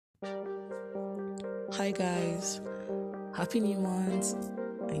Hi guys, happy new month.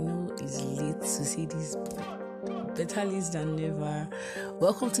 I know it's late to say this, but better late than never.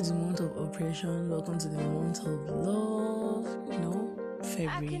 Welcome to the month of operation. Welcome to the month of love.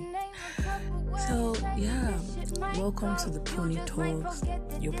 February. So welcome to the Pony Talks,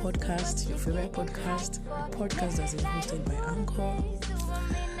 your podcast, your favorite podcast, a podcast that's been hosted by Anchor.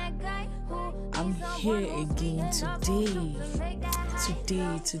 I'm here again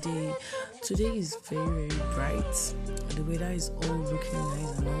Today is very, very bright. The weather is all looking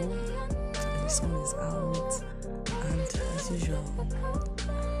nice and all. The sun is out. And as usual,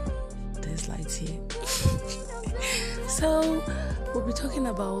 there's light here. So, we'll be talking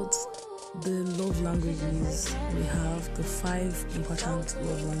about the love languages. We have the 5 important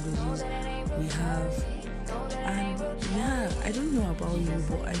love languages we have. And I don't know about you,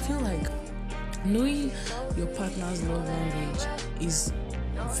 but I feel like knowing your partner's love language is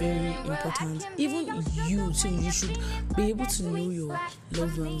very important. Even you too, you should be able to know your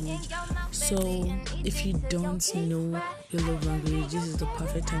love language. So if you don't know your love language, this is the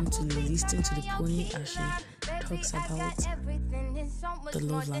perfect time to listen to the pony as she talks about the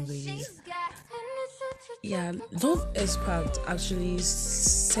love languages. Love expert actually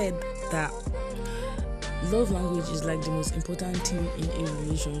said that love language is like the most important thing in a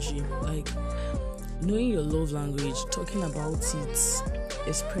relationship. Like knowing your love language, talking about it,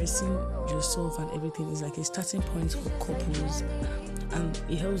 expressing yourself and everything is like a starting point for couples, and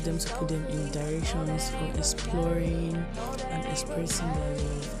it helps them to put them in directions for exploring and expressing their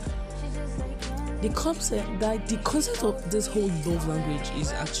love. The concept of this whole love language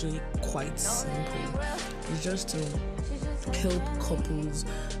is actually quite simple. It's just to help couples,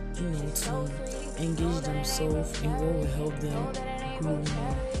 to engage themselves in what will help them grow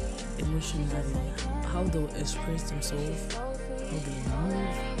more emotionally, how they'll express themselves, how they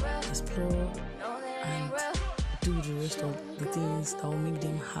move, explore, and do the rest of the things that will make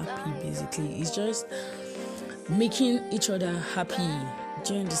them happy. Basically, it's just making each other happy.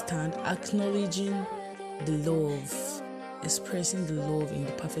 Do you understand? Acknowledging the love, expressing the love in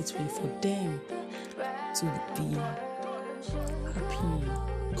the perfect way for them to be happy,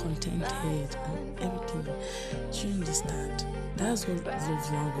 contented, and everything. Do you understand? That's what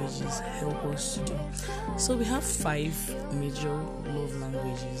love languages help us to do. So we have 5 major love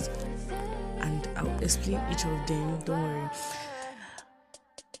languages, and I'll explain each of them. Don't worry.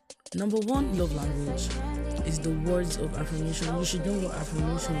 Number 1 love language is the words of affirmation. You should know what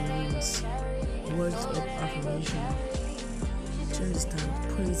affirmation means. Words of affirmation. Do you understand?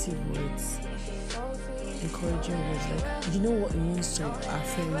 Positive words, encouraging words. Like, you know what it means to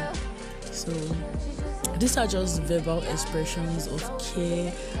affirm. So these are just verbal expressions of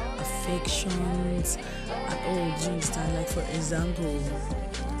care, affections, and all. Do you understand? Like, for example,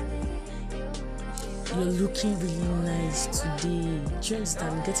 you're looking really nice today. Do you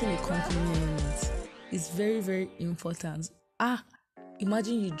understand? Getting a compliment is very, very important.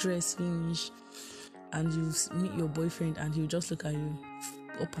 Imagine you dress finish and you meet your boyfriend and he'll just look at you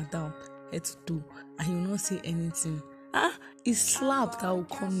up and down, head to toe, and he will not say anything. It's slap that will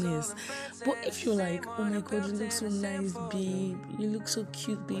come next. But if you're like, oh my god, you look so nice, babe, you look so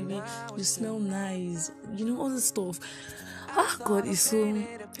cute, baby, you smell nice, all this stuff. God is so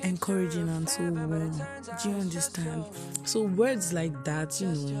encouraging and so warm. Do you understand? So words like that,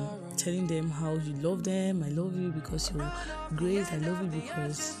 telling them how you love them. I love you because you're great. I love you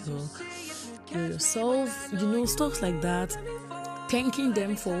because you're yourself. Stuff like that. Thanking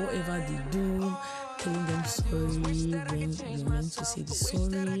them for whatever they do. Telling them sorry when you meant to say the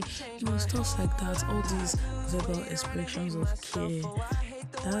sorry. Stuff like that. All these verbal expressions of care.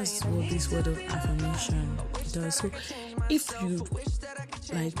 That's what this word of affirmation does. So if you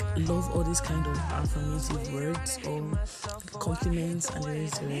love all these kind of affirmative words or compliments and the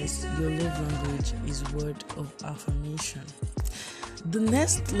rest, your love language is word of affirmation. The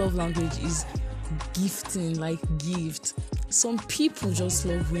next love language is gifting, like gift. Some people just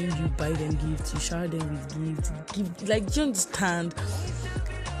love when you buy them gifts, you shower them with gifts. Do you understand?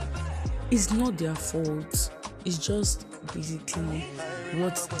 It's not their fault. It's just basically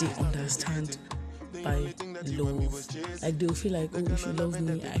what they understand by love. Like, they'll feel like, oh, if you love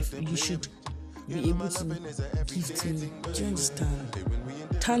me, you should be able to gift me. Do you understand?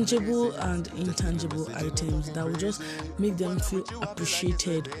 Tangible and intangible items that will just make them feel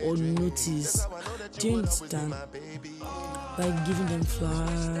appreciated or noticed. Do you understand? Like giving them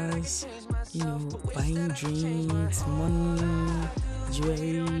flowers, buying drinks, money,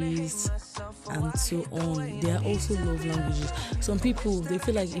 jewelries, and so on. They are also love languages. Some people, they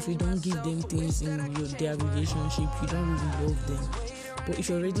feel like if you don't give them things in their relationship, you don't really love them. But if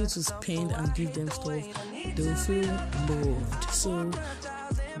you're ready to spend and give them stuff, they will feel loved. So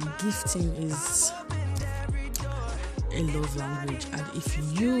gifting is a love language, and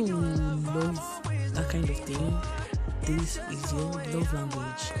if you love that kind of thing, this is your love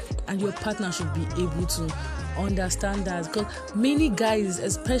language, and your partner should be able to understand that. Because many guys,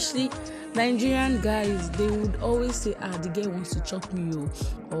 especially Nigerian guys, they would always say, the girl wants to chop me,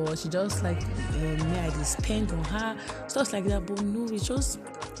 or she just like me, I just spend on her, stuff like that. But no, it's just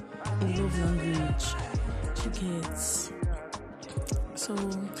a love language. She gets. So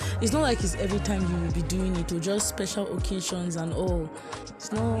it's not like it's every time you will be doing it, or just special occasions and all.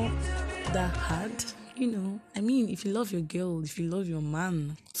 It's not that hard, I mean, if you love your girl, if you love your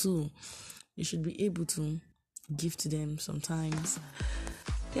man too, you should be able to give to them sometimes.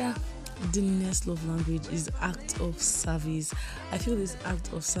 Yeah. The next love language is act of service. I feel this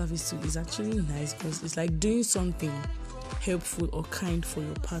act of service too is actually nice, because it's like doing something helpful or kind for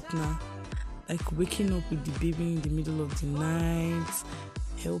your partner, like waking up with the baby in the middle of the night,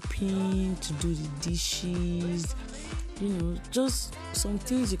 helping to do the dishes, just some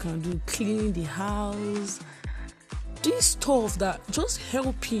things you can do, cleaning the house, doing stuff that just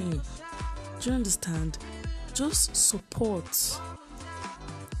helping. Do you understand? Just support,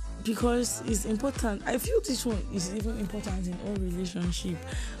 because it's important. I feel this one is even important in all relationship.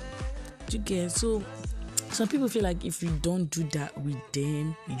 Do you get? So some people feel like if you don't do that with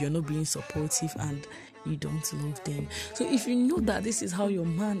them, you're not being supportive and you don't love them. So if you know that this is how your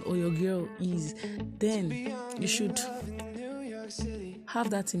man or your girl is, then you should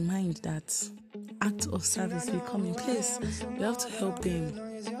have that in mind, that act of service will come in place. You have to help them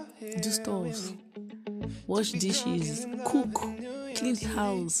do stuff, wash dishes, cook, clean the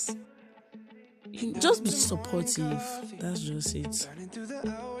house. Just be supportive. That's just it.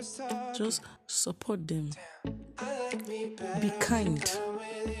 Just support them. Be kind.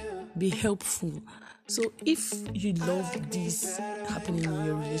 Be helpful. So if you love this happening in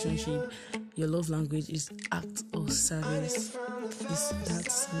your relationship, your love language is act of service. It's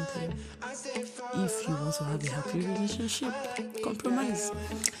that simple. If you want to have a happy relationship, compromise.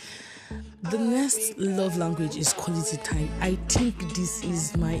 The next love language is quality time. I think this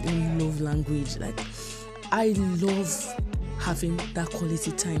is my own love language. Like, I love having that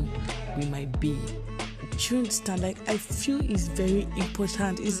quality time with my babe. Do you understand? Like, I feel it's very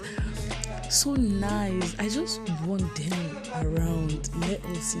important. It's so nice. I just want them around. Let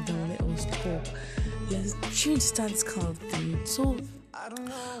us sit down, let us talk. Do you understand this kind of thing? So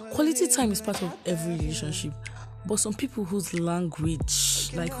quality time is part of every relationship. But some people whose love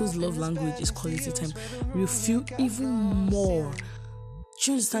language is quality time, will feel even more. Do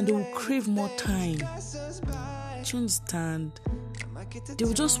you understand? They will crave more time. Do you understand? They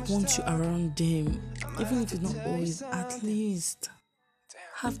will just want you around them, even if it's not always. At least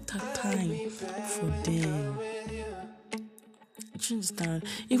have that time for them. Do you understand?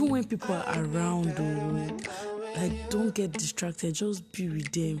 Even when people are around, don't get distracted. Just be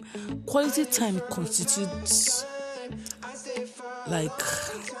with them. Quality time constitutes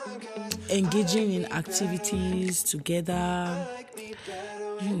engaging in activities together,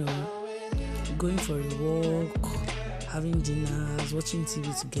 going for a walk, having dinners, watching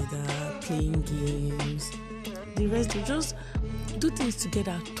TV together, playing games. The rest, you just do things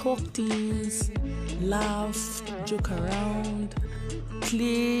together, talk things, laugh, joke around,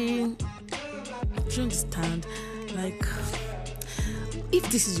 play. Do you understand? If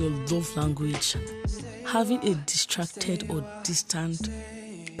this is your love language, having a distracted or distant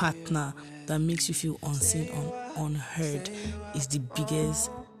partner that makes you feel unseen or unheard is the biggest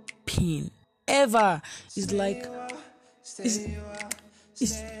pain ever.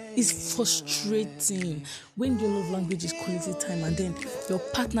 It's frustrating when your love language is quality time and then your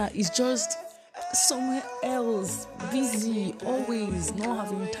partner is just somewhere else, busy, always not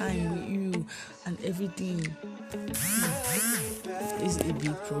having time with you and everything. It's a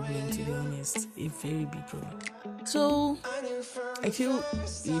big problem, to be honest. A very big problem. So I feel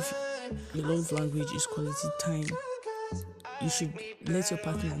if your love language is quality time, you should let your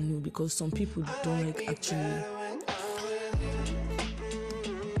partner know, because some people don't actually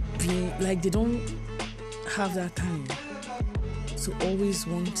they don't have that time. So always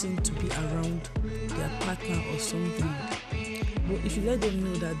wanting to be around their partner or something. But if you let them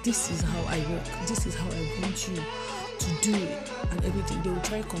know that this is how I work, this is how I want you to do it and everything, they will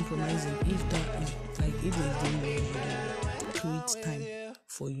try compromising if that is if they create time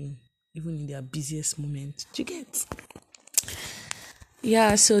for you, even in their busiest moment. Do you get?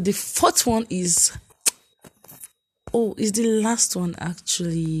 Yeah, so the fourth one is the last one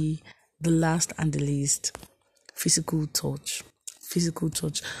actually, the last and the least, physical touch. physical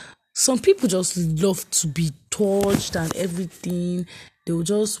touch. Some people just love to be touched and everything. They will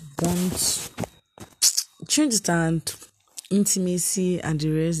just want, do you understand, intimacy and the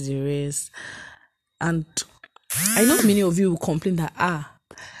rest. And I know many of you will complain that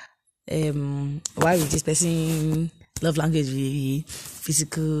why is this person love language really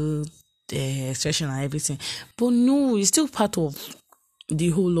physical expression and everything? But no, it's still part of the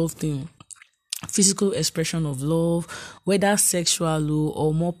whole love thing. Physical expression of love, whether sexual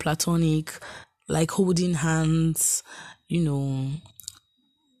or more platonic, like holding hands,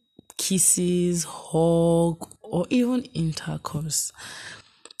 kisses, hug, or even intercourse.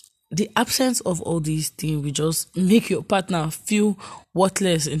 The absence of all these things will just make your partner feel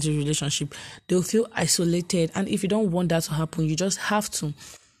worthless in the relationship. They'll feel isolated. And if you don't want that to happen, you just have to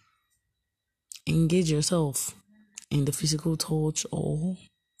engage yourself in the physical touch or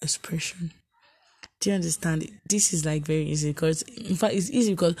expression. Do you understand? This is like very easy because, in fact, it's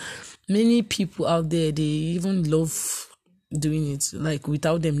easy because many people out there, they even love doing it, like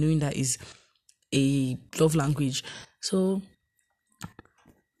without them knowing that is a love language. So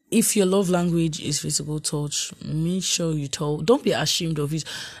if your love language is physical touch, make sure you don't be ashamed of it.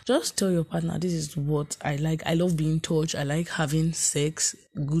 Just tell your partner, this is what I like. I love being touched. I like having sex,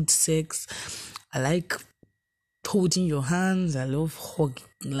 good sex. I like holding your hands. I love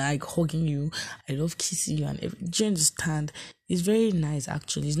hugging you. I love kissing you. And do you understand? It's very nice,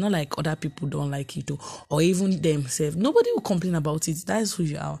 actually. It's not like other people don't like it or even themselves. Nobody will complain about it. That's who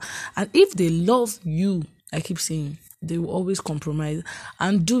you are. And if they love you, I keep saying, they will always compromise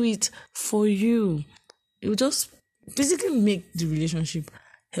and do it for you. It will just basically make the relationship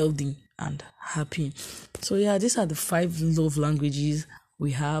healthy and happy. So yeah, these are the 5 love languages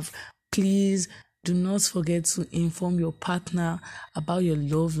we have. Please do not forget to inform your partner about your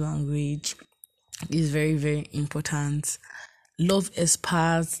love language. It's very, very important. Love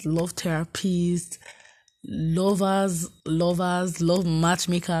experts, love therapists, love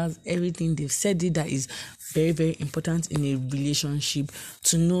matchmakers, everything they've said it that is very, very important in a relationship.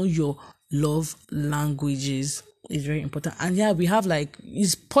 To know your love languages is very important. And yeah, we have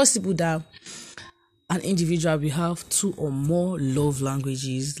it's possible that an individual will have 2 or more love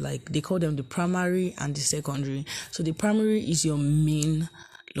languages, like they call them the primary and the secondary. So the primary is your main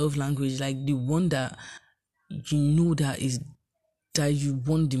love language, like the one that you know that you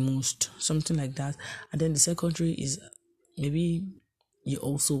want the most, something like that. And then the secondary is maybe you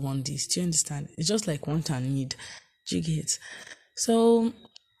also want this. Do you understand? It's just like want and need. Do you get? So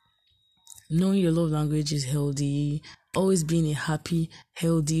knowing your love language is healthy. Always being a happy,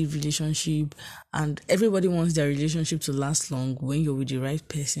 healthy relationship, and everybody wants their relationship to last long when you're with the right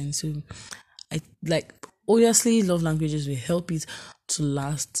person. So obviously love languages will help it to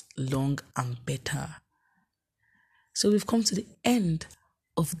last long and better. So we've come to the end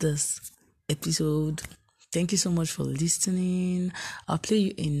of this episode. Thank you so much for listening. I'll play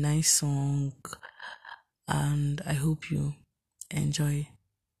you a nice song and I hope you enjoy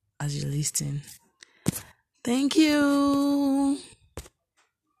as you listen. Thank you.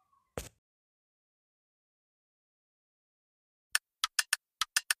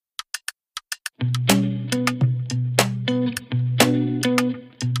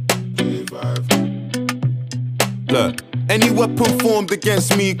 Look, any weapon formed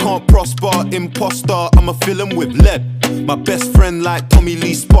against me can't prosper. Imposter, I'ma fill him with lead. My best friend like Tommy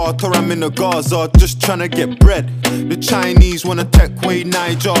Lee Sparta, I'm in the Gaza just tryna get bread. The Chinese wanna take away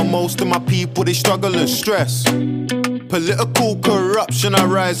Niger. Most of my people, they struggle and stress. Political corruption, I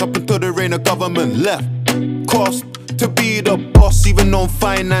rise up until there ain't a government left. Cost to be the boss, even on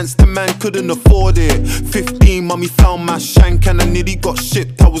finance, the man couldn't afford it. 15, mommy found my shank and I nearly got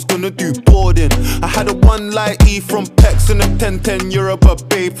shipped, I was gonna do boarding. I had a 1 light E from Pex and a 1010 Yoruba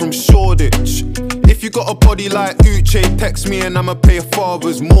babe from Shoreditch. If you got a body like Uche, text me and I'ma pay your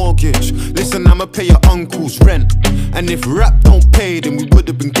father's mortgage. Listen, I'ma pay your uncle's rent. And if rap don't pay, then we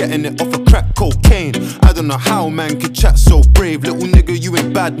would've been getting it off of crack cocaine. I don't know how man could chat so brave. Little nigga, you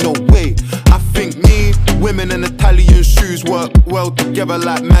ain't bad, no way. I think me, women and Italian shoes work well together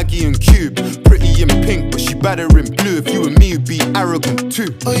like Maggie and Cube. Pretty in pink, but she better in blue. If you and me would be arrogant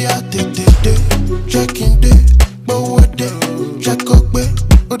too. Oh yeah, checking but what check up,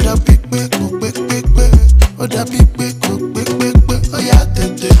 oh that big, oh that big, oh yeah,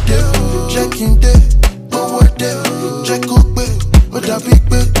 checking but what check up, oh that big,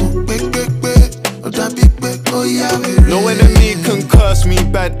 oh yeah. No enemy can curse me,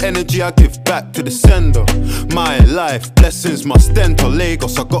 bad energy I give back to the sender. My life, blessings must enter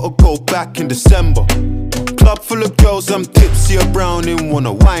Lagos, I gotta go back in December. club full of girls, I'm tipsy. A browning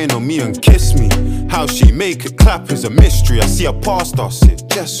wanna wine on me and kiss me. How she make it clap is a mystery. I see a pastor say,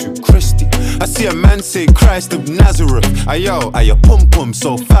 Jesus Christi. I see a man say, Christ of Nazareth. Ayo, ayo, pum pum,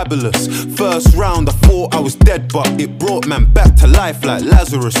 so fabulous. First round, I thought I was dead, but it brought man back to life like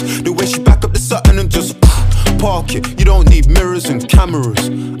Lazarus. The way she back up the Sutton and just park it. You don't need mirrors and cameras.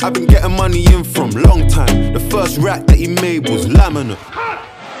 I've been getting money in from long time. The first rack that he made was laminate.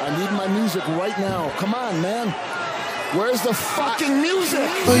 I need my music right now. Come on, man. Where's the fucking music?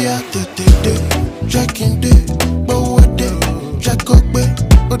 Oh yeah, check in day, but what day? Check up,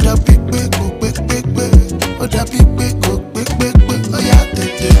 oh that big, oh that big, oh yeah,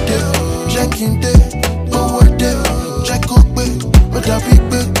 check in day, but what day? Check up, oh that big,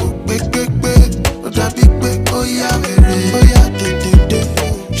 oh that big, oh yeah,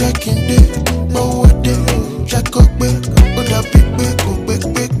 check in day.